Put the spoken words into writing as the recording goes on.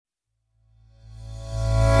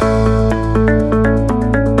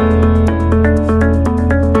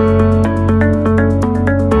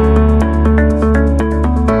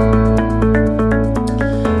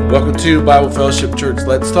to Bible Fellowship Church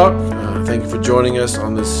Let's Talk. Thank you for joining us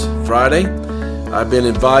on this Friday. I've been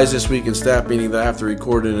advised this week in staff meeting that I have to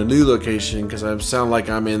record in a new location because I sound like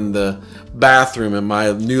I'm in the bathroom in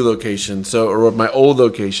my new location, or my old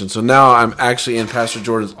location. So now I'm actually in Pastor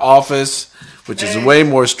Jordan's office, which is way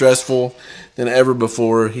more stressful than ever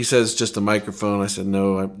before. He says just a microphone. I said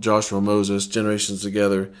no. I'm Joshua Moses, generations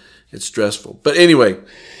together. It's stressful. But anyway,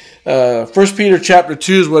 1 Peter chapter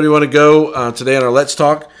 2 is where we want to go today on our Let's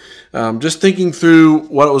Talk. Just thinking through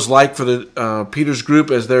what it was like for the Peter's group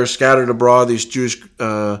as they're scattered abroad, these Jewish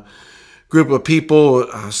group of people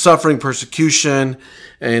suffering persecution,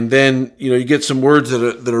 and then you get some words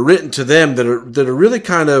that are written to them that are really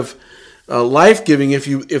kind of life-giving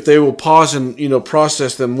if they will pause and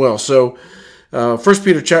process them well. So 1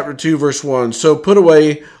 Peter chapter 2 verse 1, so put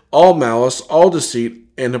away all malice, all deceit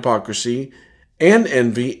and hypocrisy, and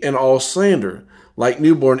envy, and all slander. Like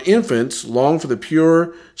newborn infants, long for the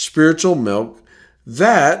pure spiritual milk,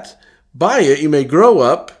 that by it you may grow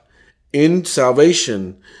up in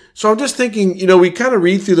salvation. So I'm just thinking, we kind of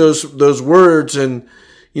read through those words and,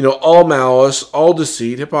 all malice, all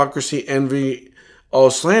deceit, hypocrisy, envy,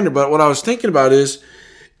 all slander. But what I was thinking about is,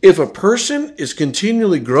 if a person is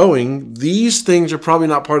continually growing, these things are probably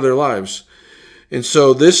not part of their lives. And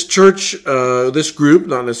so this church, this group,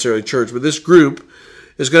 not necessarily church, but this group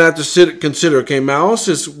is going to have to consider, okay,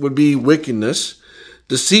 malice would be wickedness.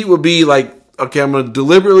 Deceit would be like, okay, I'm going to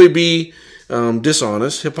deliberately be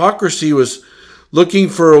dishonest. Hypocrisy was looking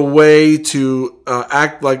for a way to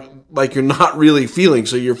act like you're not really feeling.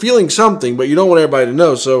 So you're feeling something, but you don't want everybody to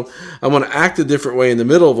know. So I'm going to act a different way in the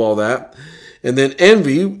middle of all that. And then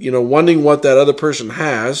envy, wanting what that other person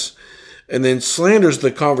has. And then slanders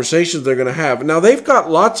the conversations they're going to have. Now, they've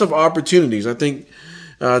got lots of opportunities, I think,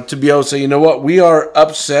 to be able to say, we are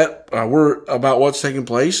upset we're about what's taking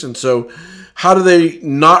place. And so how do they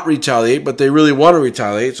not retaliate, but they really want to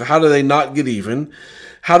retaliate? So how do they not get even?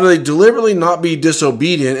 How do they deliberately not be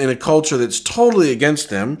disobedient in a culture that's totally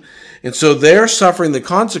against them? And so they're suffering the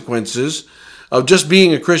consequences of just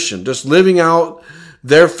being a Christian, just living out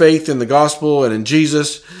their faith in the gospel and in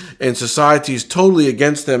Jesus, and society is totally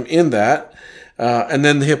against them in that. And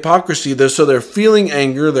then the hypocrisy, so they're feeling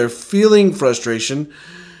anger, they're feeling frustration,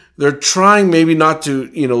 they're trying maybe not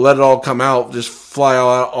to, let it all come out, just fly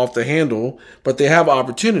out off the handle, but they have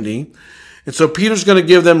opportunity. And so Peter's going to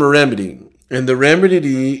give them a remedy. And the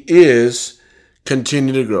remedy is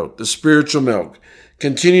continue to grow, the spiritual milk.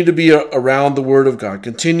 Continue to be around the Word of God.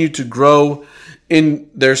 Continue to grow in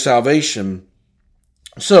their salvation.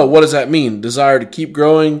 So what does that mean? Desire to keep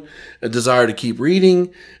growing, a desire to keep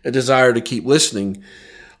reading, a desire to keep listening.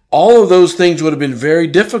 All of those things would have been very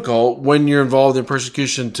difficult when you're involved in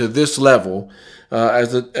persecution to this level,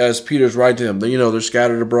 as Peter's writing to them. They're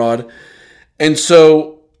scattered abroad. And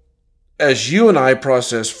so as you and I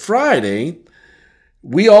process Friday,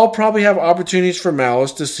 we all probably have opportunities for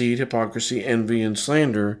malice, deceit, hypocrisy, envy, and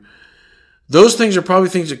slander. Those things are probably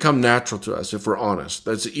things that come natural to us, if we're honest.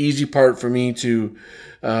 That's the easy part for me to,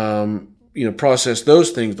 process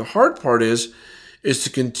those things. The hard part is to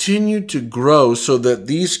continue to grow so that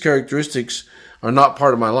these characteristics are not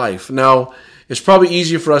part of my life. Now, it's probably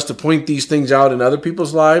easier for us to point these things out in other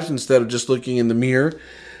people's lives instead of just looking in the mirror.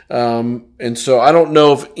 And so I don't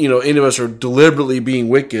know if, any of us are deliberately being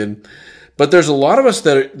wicked, but there's a lot of us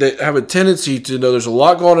that have a tendency to know there's a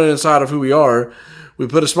lot going on inside of who we are. We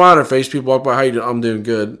put a smile on our face. People walk by, how you doing? I'm doing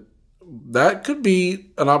good. That could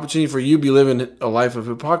be an opportunity for you to be living a life of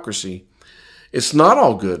hypocrisy. It's not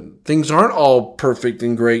all good. Things aren't all perfect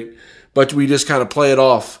and great, but we just kind of play it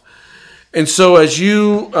off. And so as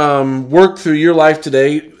you work through your life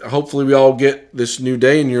today, hopefully we all get this new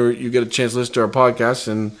day and you get a chance to listen to our podcast.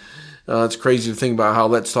 And it's crazy to think about how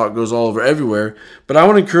Let's Talk goes all over everywhere. But I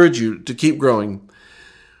want to encourage you to keep growing.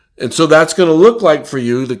 And so that's going to look like for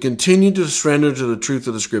you to continue to surrender to the truth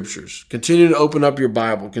of the Scriptures. Continue to open up your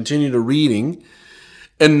Bible. Continue to reading.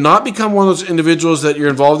 And not become one of those individuals that you're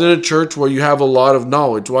involved in a church where you have a lot of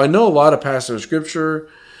knowledge. Well, I know a lot of passages of Scripture.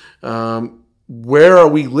 Where are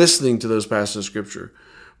we listening to those passages of Scripture?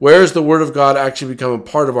 Where is the Word of God actually become a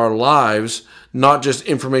part of our lives, not just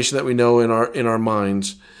information that we know in our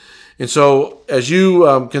minds? And so as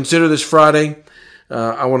you consider this Friday,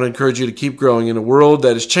 I want to encourage you to keep growing in a world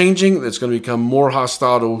that is changing, that's going to become more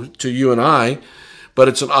hostile to you and I. But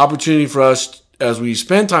it's an opportunity for us, as we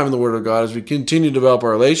spend time in the Word of God, as we continue to develop our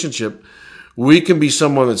relationship, we can be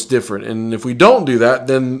someone that's different. And if we don't do that,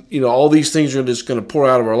 then all these things are just going to pour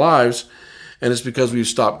out of our lives. and it's because we've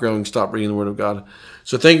stopped growing, stopped reading the Word of God.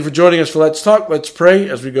 So thank you for joining us for Let's Talk. Let's pray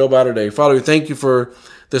as we go about our day. Father, we thank you for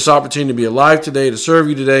this opportunity to be alive today, to serve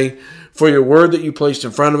you today, for your Word that you placed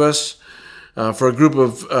in front of us, for a group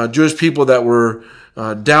of Jewish people that were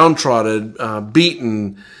downtrodden,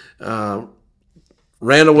 beaten,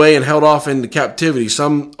 ran away and held off into captivity,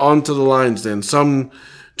 some onto the lion's den, some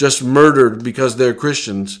just murdered because they're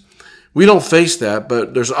Christians. We don't face that,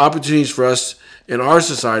 but there's opportunities for us in our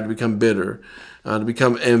society to become bitter, to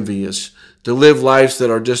become envious, to live lives that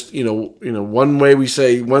are just, one way we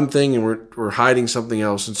say one thing and we're hiding something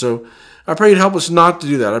else. And so I pray you'd help us not to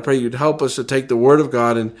do that. I pray you'd help us to take the Word of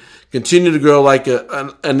God and continue to grow like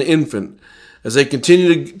an infant as they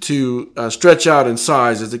continue to stretch out in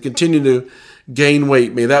size, as they continue to gain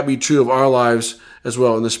weight. May that be true of our lives as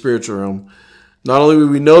well in the spiritual realm. Not only will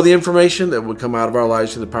we know the information that will come out of our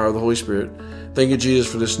lives through the power of the Holy Spirit. Thank you,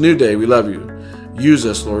 Jesus, for this new day. We love you. Use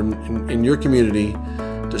us, Lord, in your community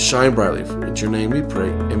to shine brightly. In your name we pray.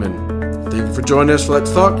 Amen. Thank you for joining us for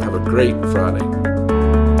Let's Talk. Have a great Friday.